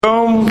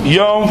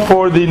Yom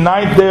for the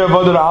 9th day of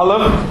Adar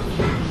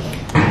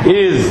Aleph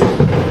is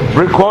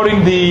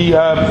recording the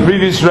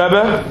previous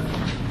Rebbe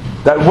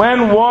that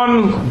when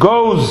one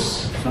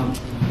goes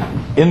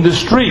in the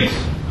street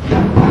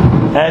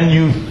and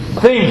you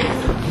think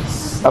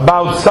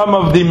about some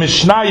of the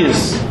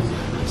Mishnayos,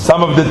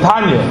 some of the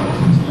Tanya,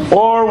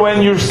 or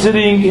when you're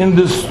sitting in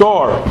the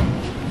store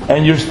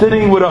and you're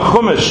sitting with a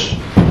Chumash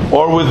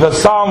or with a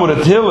Psalm, with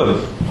a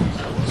Tehillim,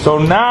 so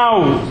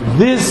now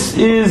this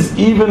is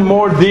even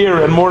more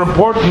dear and more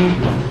important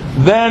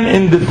than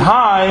in the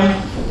time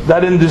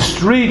that in the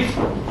street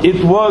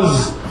it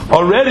was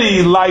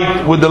already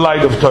light with the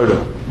light of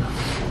Torah.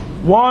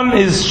 One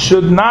is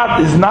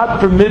not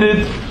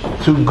permitted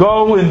to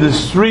go in the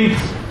street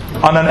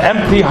on an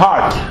empty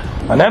heart.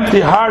 An empty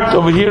heart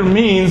over here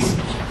meaning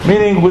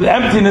with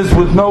emptiness,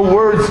 with no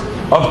words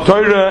of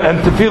Torah and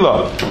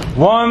Tefillah.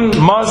 One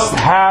must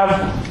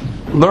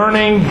have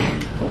learning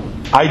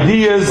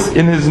ideas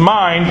in his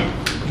mind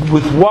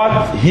with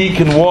what he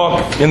can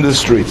walk in the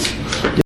streets.